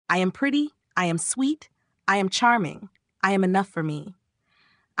I am pretty, I am sweet, I am charming, I am enough for me.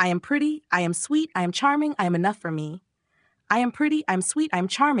 I am pretty, I am sweet, I am charming, I am enough for me. I am pretty, I am sweet, I am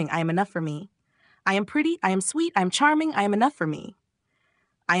charming, I am enough for me. I am pretty, I am sweet, I am charming, I am enough for me.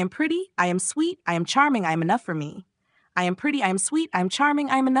 I am pretty, I am sweet, I am charming, I am enough for me. I am pretty, I am sweet, I am charming,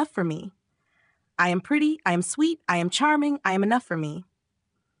 I am enough for me. I am pretty, I am sweet, I am charming, I am enough for me.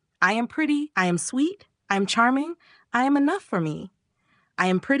 I am pretty, I am sweet, I am charming, I am enough for me. I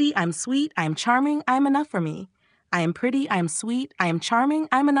am pretty, I am sweet, I am charming, I am enough for me. I am pretty, I am sweet, I am charming,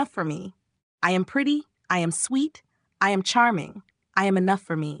 I am enough for me. I am pretty, I am sweet, I am charming, I am enough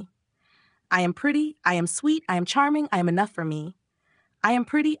for me. I am pretty, I am sweet, I am charming, I am enough for me. I am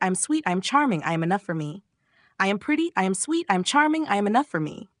pretty, I am sweet, I am charming, I am enough for me. I am pretty, I am sweet, I am charming, I am enough for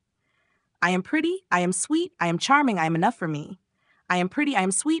me. I am pretty, I am sweet, I am charming, I am enough for me. I am pretty, I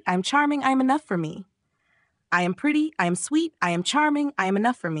am sweet, I am charming, I am enough for me. I am pretty, I am sweet, I am charming, I am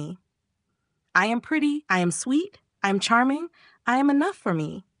enough for me. I am pretty, I am sweet, I am charming, I am enough for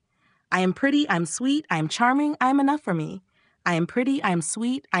me. I am pretty, I am sweet, I am charming, I am enough for me. I am pretty, I am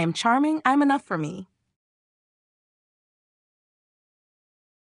sweet, I am charming, I am enough for me.